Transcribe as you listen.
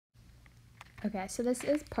Okay, so this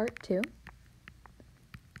is part 2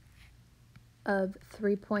 of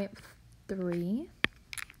 3.3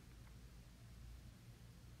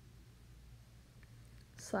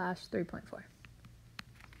 slash 3.4.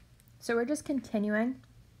 So we're just continuing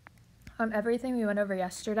on everything we went over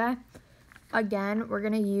yesterday. Again, we're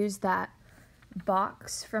going to use that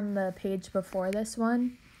box from the page before this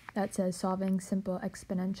one that says solving simple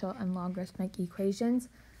exponential and logarithmic equations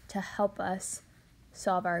to help us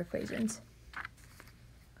solve our equations.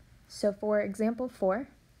 So for example 4,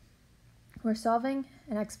 we're solving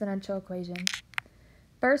an exponential equation.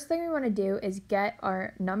 First thing we want to do is get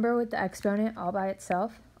our number with the exponent all by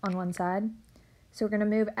itself on one side. So we're going to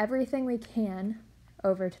move everything we can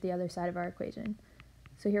over to the other side of our equation.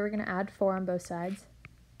 So here we're going to add 4 on both sides.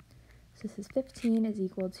 So this is 15 is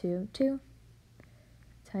equal to 2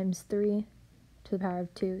 times 3 to the power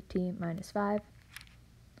of 2t minus 5.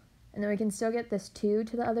 And then we can still get this 2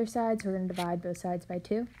 to the other side, so we're going to divide both sides by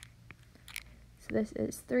 2. So this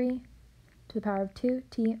is 3 to the power of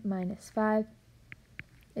 2t minus 5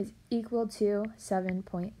 is equal to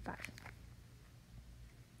 7.5.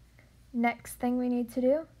 Next thing we need to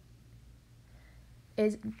do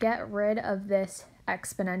is get rid of this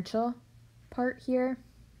exponential part here,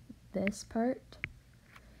 this part.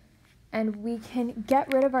 And we can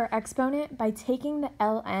get rid of our exponent by taking the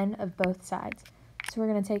ln of both sides. So we're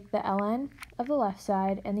going to take the ln of the left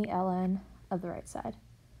side and the ln of the right side.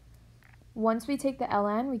 Once we take the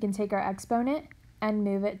ln, we can take our exponent and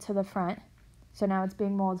move it to the front. So now it's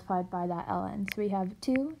being multiplied by that ln. So we have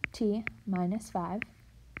 2t minus 5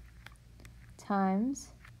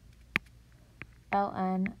 times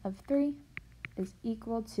ln of 3 is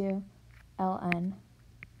equal to ln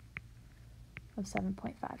of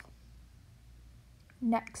 7.5.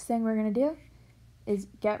 Next thing we're going to do is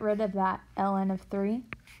get rid of that ln of 3. We're going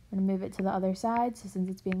to move it to the other side. So since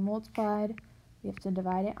it's being multiplied, we have to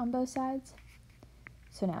divide it on both sides.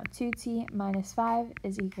 So now 2t minus 5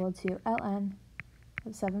 is equal to ln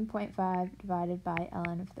of 7.5 divided by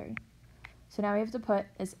ln of 3. So now we have to put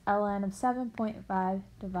this ln of 7.5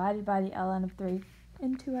 divided by the ln of 3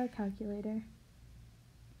 into our calculator.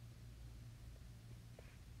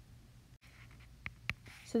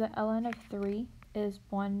 So the ln of 3 is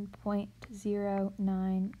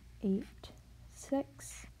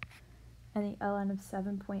 1.0986, and the ln of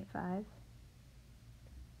 7.5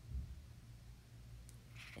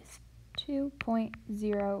 is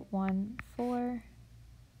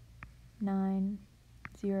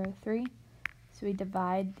 2.014903. So we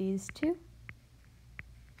divide these two.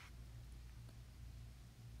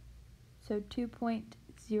 So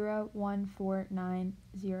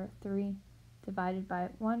 2.014903 divided by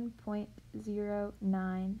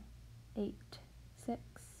 1.0986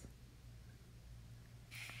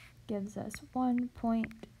 gives us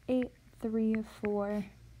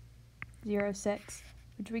 1.83406,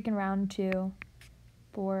 which we can round to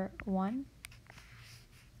 1.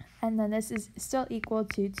 And then this is still equal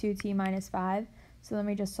to 2t minus 5, so let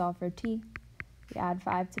me just solve for t. We add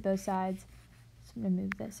 5 to both sides, so I'm going to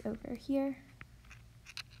move this over here.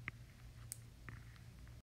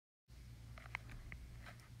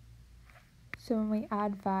 So when we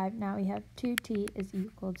add 5, now we have 2t is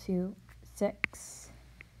equal to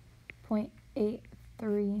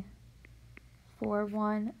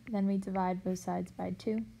 6.8341. Then we divide both sides by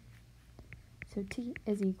 2. So t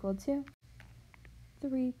is equal to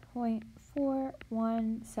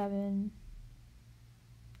 3.4170.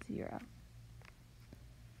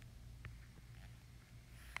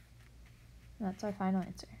 That's our final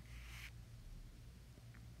answer.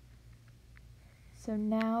 So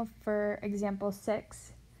now for example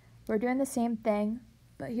 6, we're doing the same thing,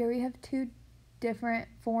 but here we have 2 different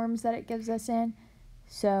forms that it gives us in.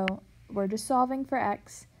 So we're just solving for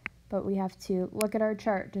x, but we have to look at our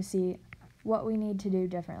chart to see what we need to do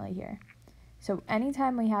differently here. So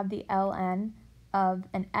anytime we have the ln of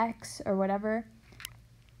an x or whatever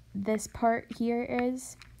this part here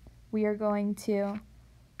is, we are going to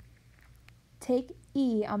take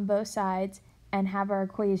e on both sides and have our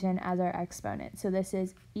equation as our exponent. So this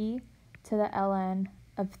is e to the ln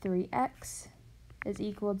of 3x is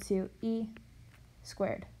equal to e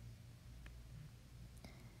squared.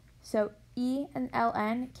 So e and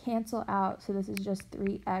ln cancel out, so this is just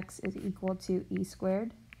 3x is equal to e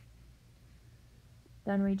squared.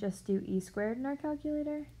 Then we just do e squared in our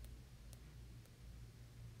calculator,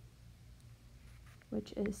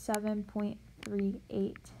 which is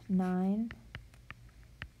 7.389.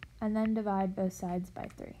 And then divide both sides by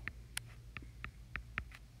 3.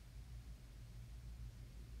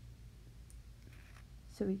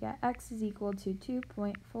 So we get x is equal to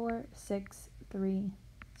 2.4630.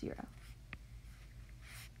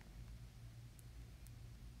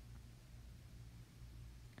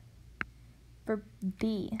 for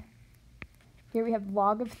b, here we have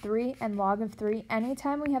log of 3 and log of 3.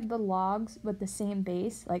 Anytime we have the logs with the same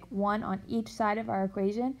base, like 1 on each side of our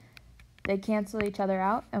equation, they cancel each other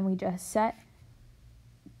out, and we just set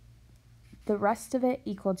the rest of it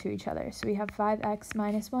equal to each other. So we have 5x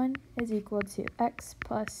minus 1 is equal to x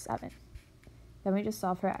plus 7. Then we just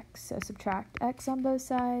solve for x. So subtract x on both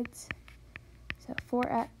sides. So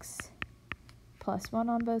 4x plus 1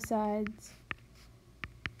 on both sides.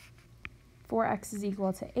 4x is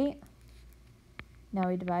equal to 8. Now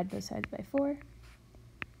we divide both sides by 4.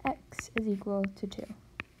 X is equal to 2.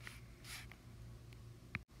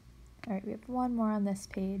 All right, we have one more on this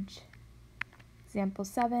page. Example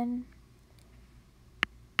 7.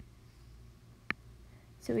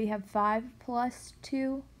 So we have 5 plus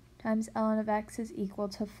 2 times ln of x is equal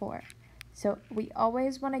to 4. So we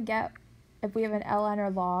always want to get, if we have an ln or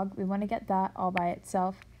log, we want to get that all by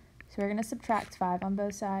itself. So we're going to subtract 5 on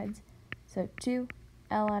both sides. So 2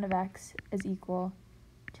 ln of x is equal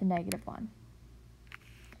to negative 1.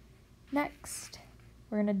 Next,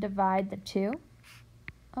 we're going to divide the 2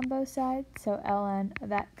 on both sides. So ln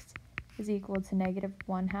of x is equal to negative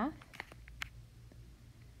 1/2.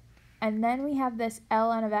 And then we have this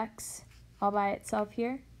ln of x all by itself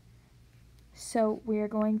here. So we are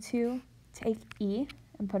going to take e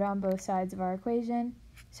and put it on both sides of our equation.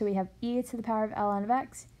 So we have e to the power of ln of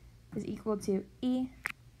x is equal to e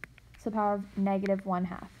to the power of negative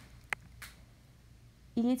 1/2.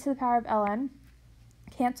 E to the power of ln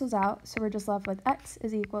cancels out, so we're just left with x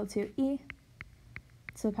is equal to e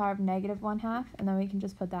to the power of negative 1/2, and then we can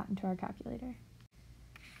just put that into our calculator.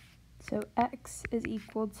 So x is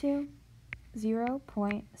equal to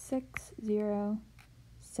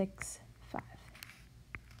 0.6065.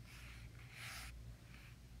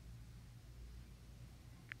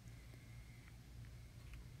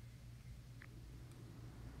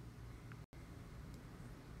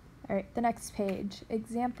 All right, the next page,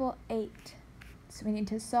 example 8. So we need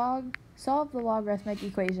to solve the logarithmic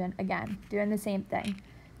equation again, doing the same thing.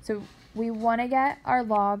 So we want to get our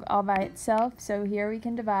log all by itself, so here we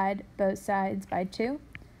can divide both sides by 2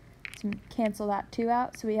 to cancel that 2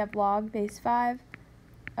 out. So we have log base 5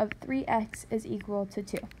 of 3x is equal to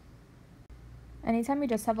 2. Anytime we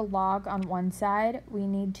just have a log on one side, we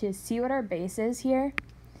need to see what our base is here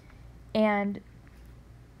and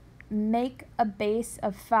make a base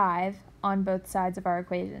of 5 on both sides of our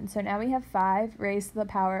equation. So now we have 5 raised to the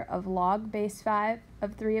power of log base 5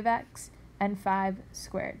 of 3 of x and 5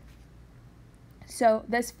 squared. So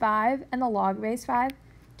this 5 and the log base 5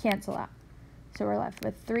 cancel out. So we're left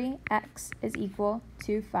with 3x is equal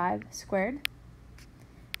to 5 squared.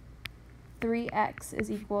 3x is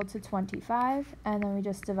equal to 25, and then we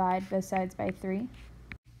just divide both sides by 3.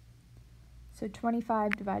 So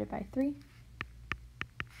 25 divided by 3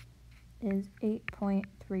 is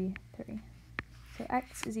 8.33. So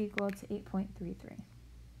x is equal to 8.33.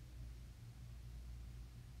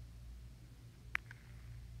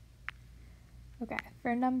 Okay,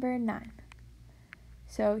 for number 9.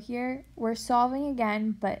 So here we're solving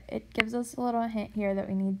again, but it gives us a little hint here that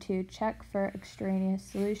we need to check for extraneous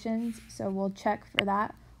solutions. So we'll check for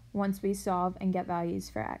that once we solve and get values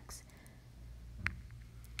for x.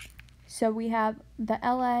 So we have the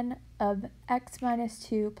ln of x minus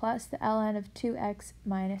 2 plus the ln of 2x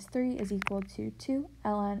minus 3 is equal to 2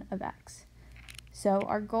 ln of x. So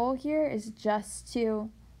our goal here is just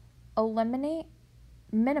to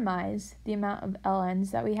minimize the amount of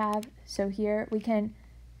ln's that we have. So here we can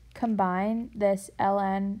combine this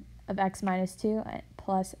ln of x minus 2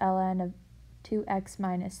 plus ln of 2x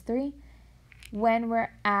minus 3. When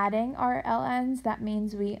we're adding our ln's, that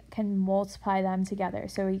means we can multiply them together.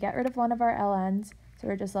 So we get rid of one of our ln's, so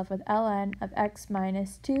we're just left with ln of x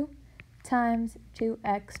minus 2 times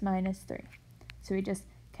 2x minus 3. So we just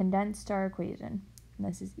condensed our equation, and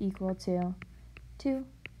this is equal to 2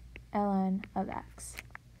 ln of x.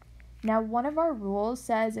 Now one of our rules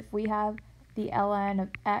says if we have the ln of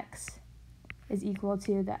x is equal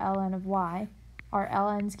to the ln of y, our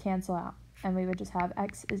ln's cancel out, and we would just have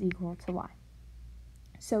x is equal to y.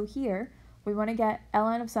 So here, we want to get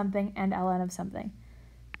ln of something and ln of something.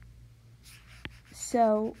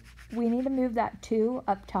 So we need to move that 2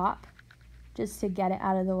 up top just to get it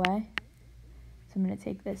out of the way. So I'm going to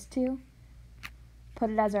take this 2,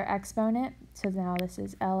 put it as our exponent. So now this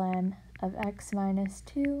is ln of x minus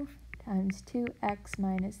 2 times 2x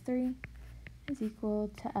minus 3 is equal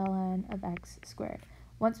to ln of x squared.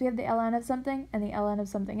 Once we have the ln of something and the ln of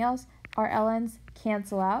something else, our ln's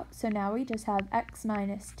cancel out. So now we just have x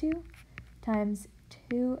minus 2 times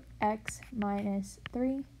 2x minus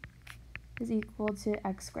 3 is equal to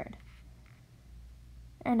x squared.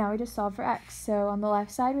 And now we just solve for x. So on the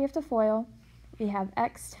left side, we have to FOIL. We have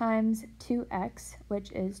x times 2x,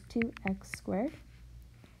 which is 2x squared.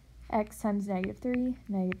 X times negative 3,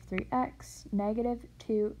 negative 3x. Negative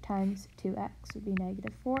 2 times 2x would be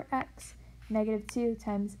negative 4x. Negative 2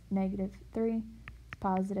 times negative 3 is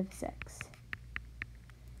positive 6.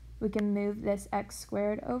 We can move this x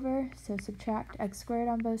squared over, so subtract x squared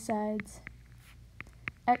on both sides.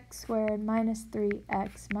 X squared minus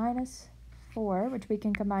 3x minus 4, which we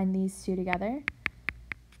can combine these two together.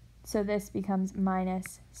 So this becomes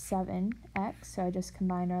minus 7x, so I just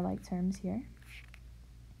combine our like terms here.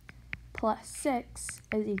 Plus 6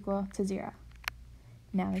 is equal to 0.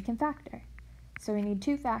 Now we can factor. So we need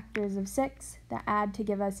two factors of 6 that add to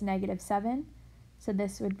give us negative 7. So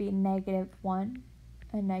this would be negative 1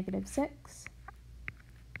 and negative 6.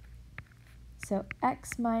 So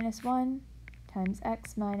x minus 1 times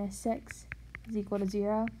x minus 6 is equal to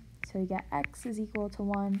 0. So we get x is equal to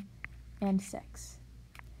 1 and 6.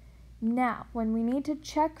 Now, when we need to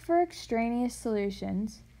check for extraneous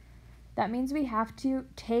solutions, that means we have to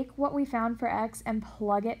take what we found for x and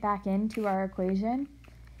plug it back into our equation.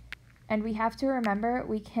 And we have to remember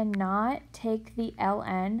we cannot take the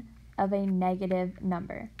ln of a negative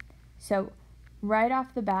number. So right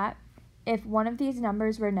off the bat, if one of these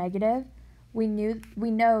numbers were negative, we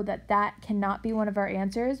know that that cannot be one of our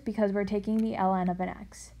answers because we're taking the ln of an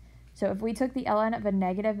x. So if we took the ln of a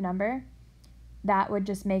negative number, that would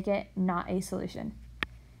just make it not a solution.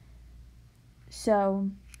 So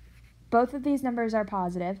both of these numbers are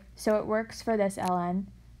positive, so it works for this ln.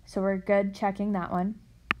 So we're good checking that one.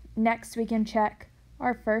 Next, we can check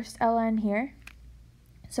our first ln here.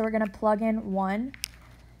 So we're going to plug in 1.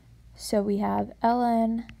 So we have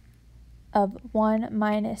ln of 1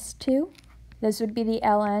 minus 2. This would be the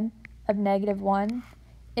ln of negative 1.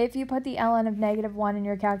 If you put the ln of negative 1 in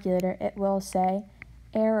your calculator, it will say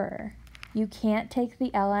error. You can't take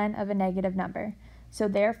the ln of a negative number. So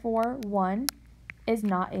therefore, 1 is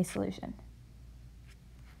not a solution.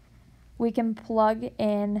 We can plug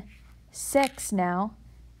in 6 now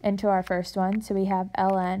into our first one. So we have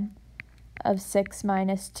ln of 6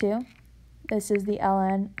 minus 2. This is the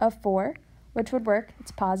ln of 4, which would work.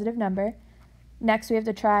 It's a positive number. Next, we have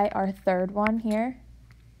to try our third one here.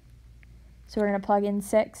 So we're going to plug in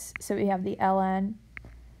 6. So we have the ln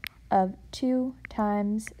of 2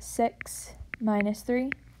 times 6 minus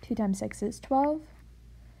 3. 2 times 6 is 12.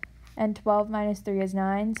 And 12 minus 3 is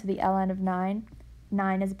 9. So the ln of 9.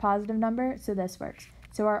 9 is a positive number, so this works.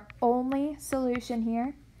 So our only solution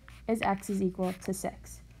here is x is equal to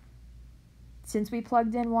 6. Since we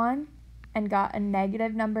plugged in 1 and got a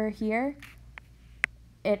negative number here,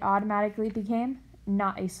 it automatically became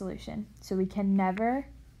not a solution. So we can never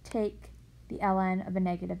take the ln of a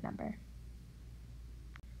negative number.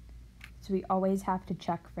 So we always have to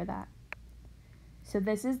check for that. So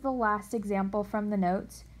this is the last example from the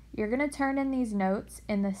notes. You're going to turn in these notes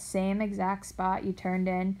in the same exact spot you turned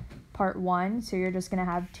in part 1. So you're just going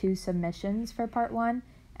to have 2 submissions for part 1.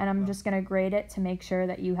 And I'm just going to grade it to make sure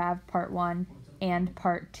that you have part 1 and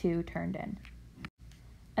part 2 turned in.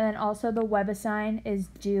 And then also the WebAssign is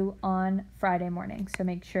due on Friday morning. So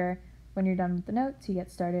make sure when you're done with the notes, you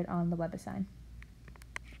get started on the WebAssign.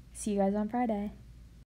 See you guys on Friday.